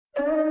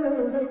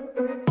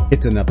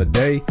It's another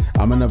day.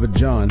 I'm another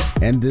John,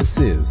 and this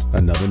is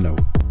Another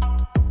Note.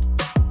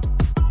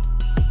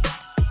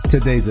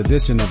 Today's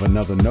edition of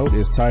Another Note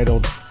is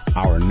titled,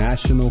 Our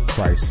National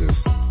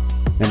Crisis.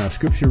 And our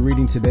scripture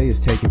reading today is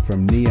taken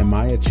from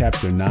Nehemiah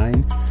chapter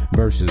 9,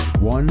 verses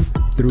 1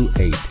 through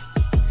 8.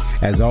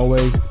 As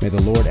always, may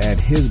the Lord add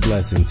His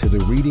blessing to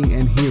the reading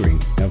and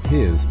hearing of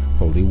His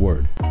holy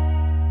word.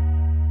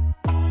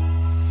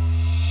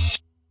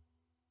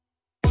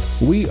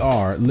 We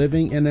are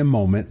living in a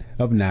moment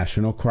of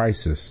national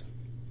crisis.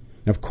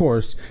 Of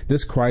course,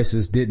 this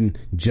crisis didn't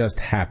just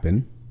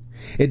happen.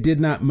 It did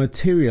not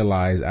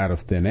materialize out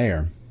of thin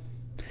air.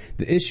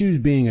 The issues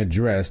being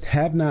addressed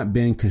have not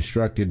been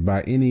constructed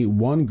by any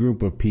one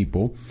group of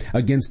people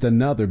against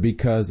another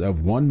because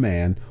of one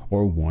man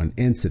or one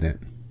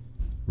incident.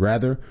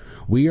 Rather,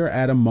 we are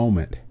at a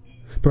moment,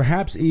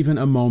 perhaps even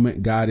a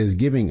moment God is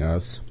giving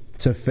us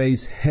to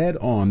face head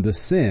on the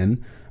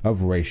sin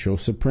of racial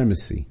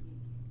supremacy.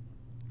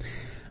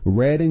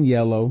 Red and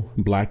yellow,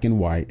 black and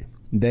white,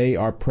 they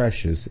are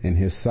precious in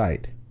His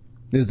sight,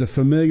 is the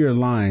familiar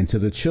line to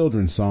the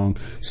children's song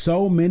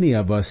so many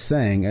of us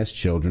sang as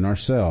children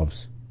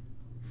ourselves.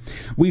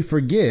 We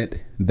forget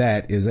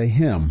that is a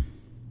hymn.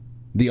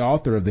 The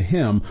author of the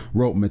hymn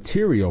wrote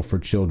material for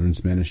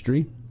children's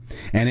ministry,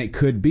 and it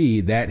could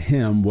be that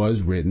hymn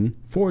was written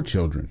for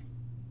children.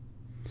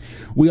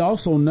 We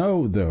also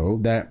know, though,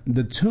 that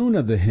the tune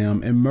of the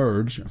hymn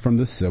emerged from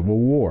the Civil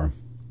War.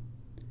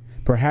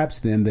 Perhaps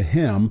then the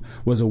hymn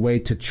was a way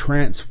to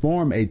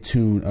transform a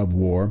tune of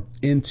war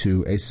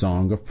into a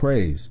song of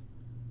praise.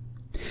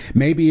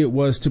 Maybe it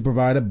was to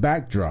provide a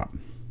backdrop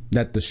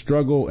that the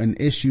struggle and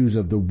issues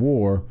of the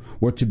war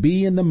were to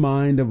be in the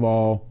mind of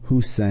all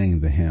who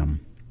sang the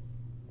hymn.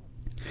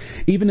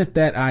 Even if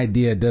that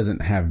idea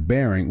doesn't have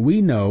bearing,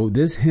 we know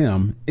this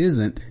hymn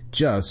isn't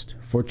just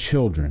for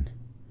children.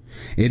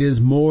 It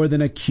is more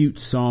than a cute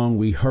song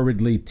we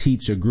hurriedly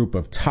teach a group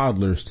of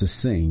toddlers to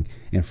sing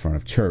in front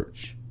of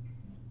church.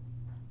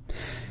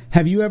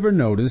 Have you ever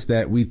noticed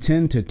that we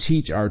tend to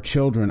teach our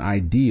children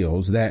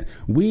ideals that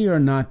we are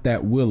not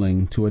that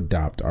willing to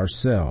adopt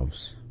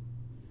ourselves?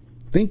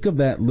 Think of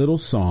that little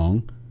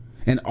song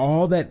and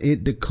all that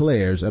it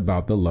declares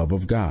about the love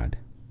of God.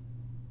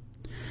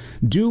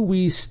 Do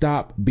we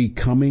stop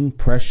becoming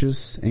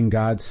precious in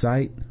God's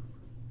sight?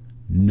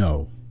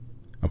 No,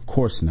 of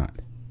course not.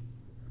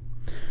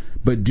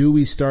 But do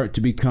we start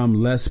to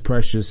become less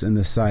precious in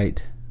the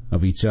sight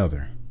of each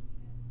other?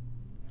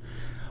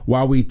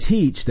 While we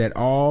teach that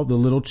all the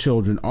little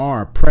children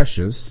are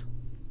precious,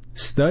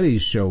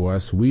 studies show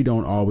us we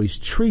don't always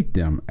treat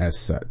them as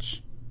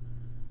such.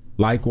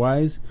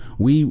 Likewise,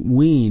 we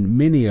wean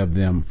many of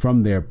them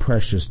from their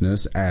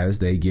preciousness as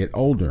they get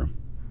older.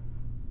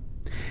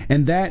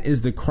 And that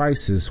is the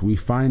crisis we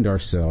find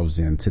ourselves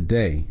in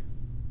today.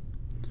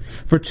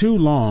 For too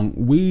long,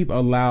 we've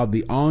allowed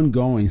the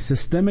ongoing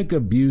systemic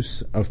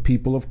abuse of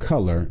people of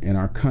color in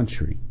our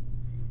country.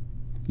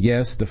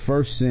 Yes, the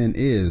first sin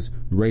is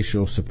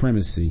racial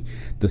supremacy.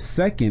 The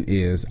second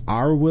is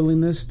our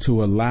willingness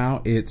to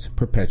allow its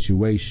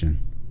perpetuation.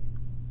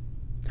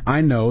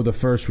 I know the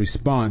first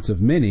response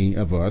of many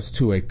of us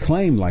to a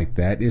claim like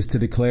that is to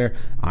declare,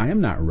 I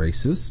am not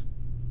racist.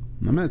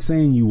 I'm not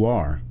saying you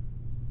are.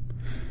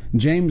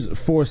 James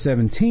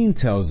 4:17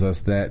 tells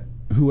us that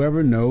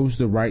whoever knows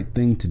the right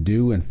thing to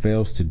do and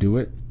fails to do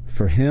it,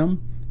 for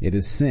him it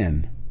is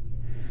sin.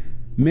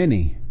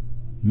 Many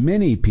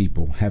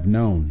people have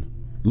known,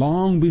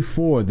 long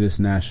before this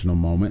national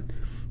moment,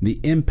 the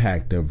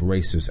impact of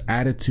racist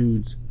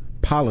attitudes,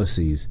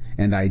 policies,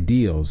 and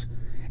ideals,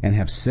 and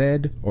have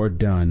said or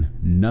done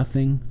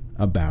nothing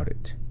about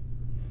it.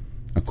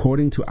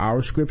 According to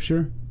our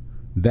scripture,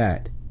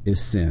 that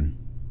is sin.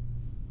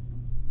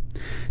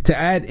 To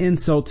add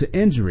insult to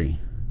injury,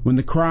 when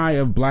the cry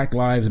of Black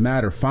Lives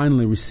Matter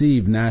finally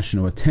received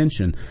national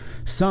attention,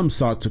 some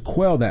sought to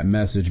quell that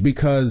message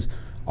because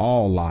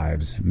all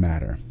lives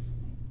matter.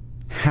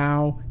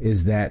 How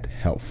is that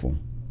helpful?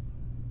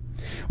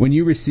 When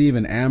you receive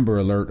an Amber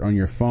Alert on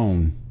your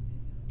phone,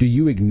 do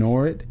you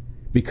ignore it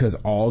because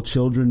all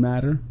children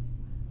matter?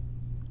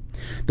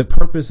 The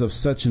purpose of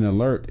such an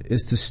alert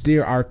is to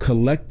steer our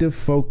collective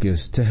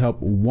focus to help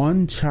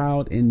one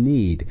child in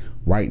need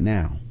right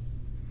now.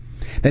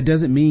 That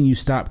doesn't mean you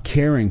stop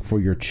caring for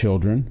your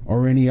children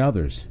or any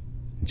others.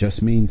 It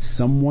just means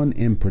someone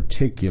in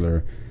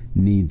particular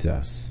needs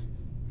us.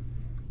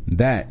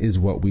 That is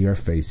what we are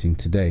facing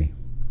today.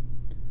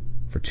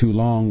 For too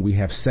long, we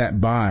have sat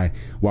by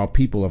while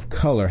people of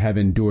color have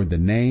endured the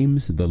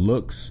names, the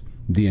looks,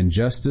 the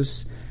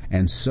injustice,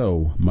 and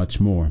so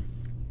much more.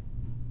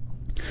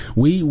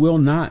 We will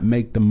not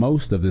make the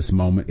most of this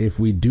moment if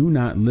we do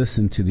not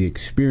listen to the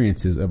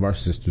experiences of our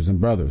sisters and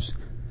brothers.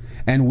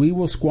 And we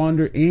will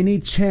squander any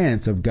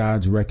chance of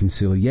God's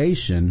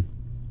reconciliation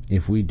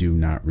if we do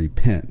not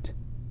repent.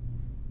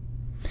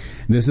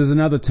 This is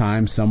another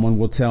time someone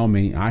will tell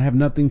me, I have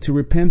nothing to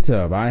repent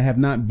of. I have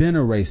not been a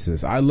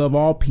racist. I love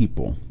all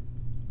people.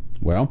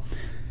 Well,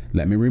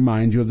 let me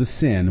remind you of the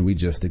sin we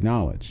just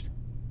acknowledged.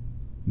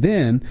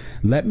 then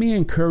let me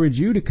encourage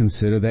you to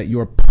consider that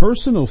your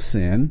personal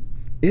sin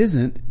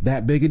isn't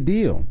that big a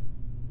deal.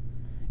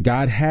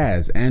 God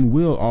has and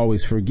will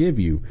always forgive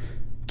you.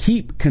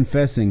 Keep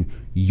confessing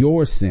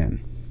your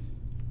sin,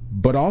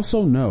 but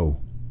also know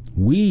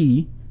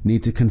we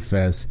need to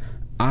confess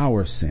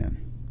our sin.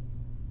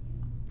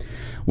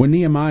 When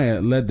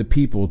Nehemiah led the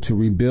people to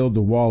rebuild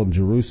the wall of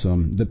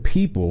Jerusalem, the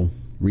people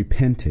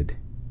repented.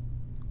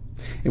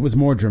 It was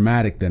more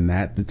dramatic than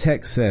that. The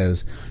text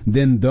says,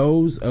 "Then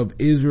those of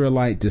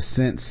Israelite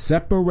descent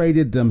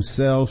separated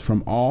themselves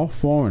from all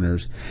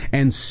foreigners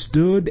and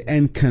stood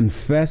and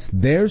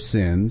confessed their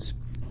sins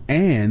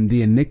and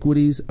the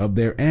iniquities of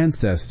their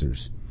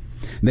ancestors.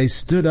 They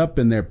stood up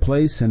in their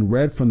place and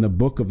read from the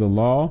book of the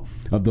law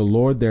of the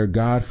Lord their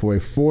God for a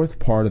fourth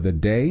part of the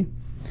day,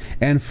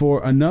 and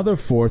for another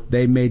fourth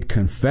they made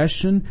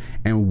confession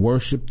and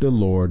worshiped the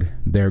Lord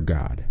their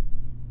God."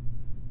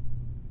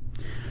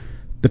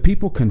 The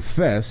people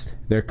confessed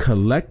their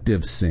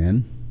collective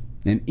sin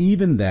and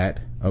even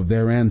that of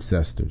their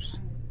ancestors.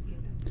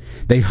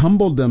 They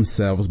humbled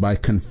themselves by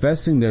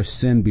confessing their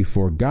sin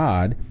before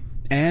God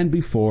and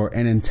before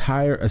an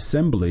entire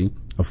assembly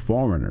of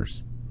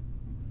foreigners.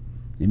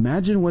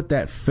 Imagine what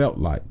that felt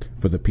like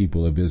for the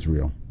people of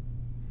Israel.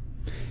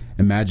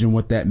 Imagine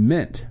what that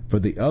meant for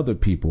the other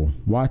people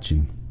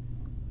watching.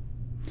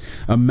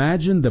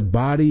 Imagine the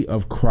body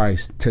of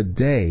Christ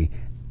today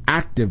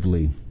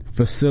actively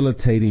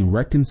facilitating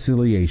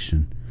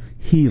reconciliation,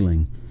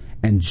 healing,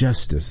 and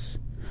justice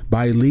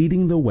by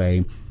leading the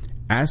way,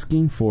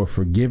 asking for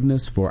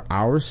forgiveness for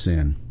our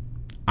sin,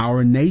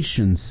 our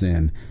nation's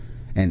sin,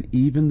 and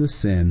even the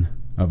sin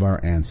of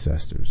our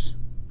ancestors.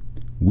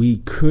 We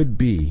could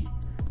be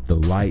the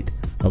light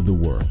of the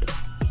world.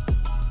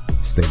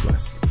 Stay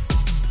blessed.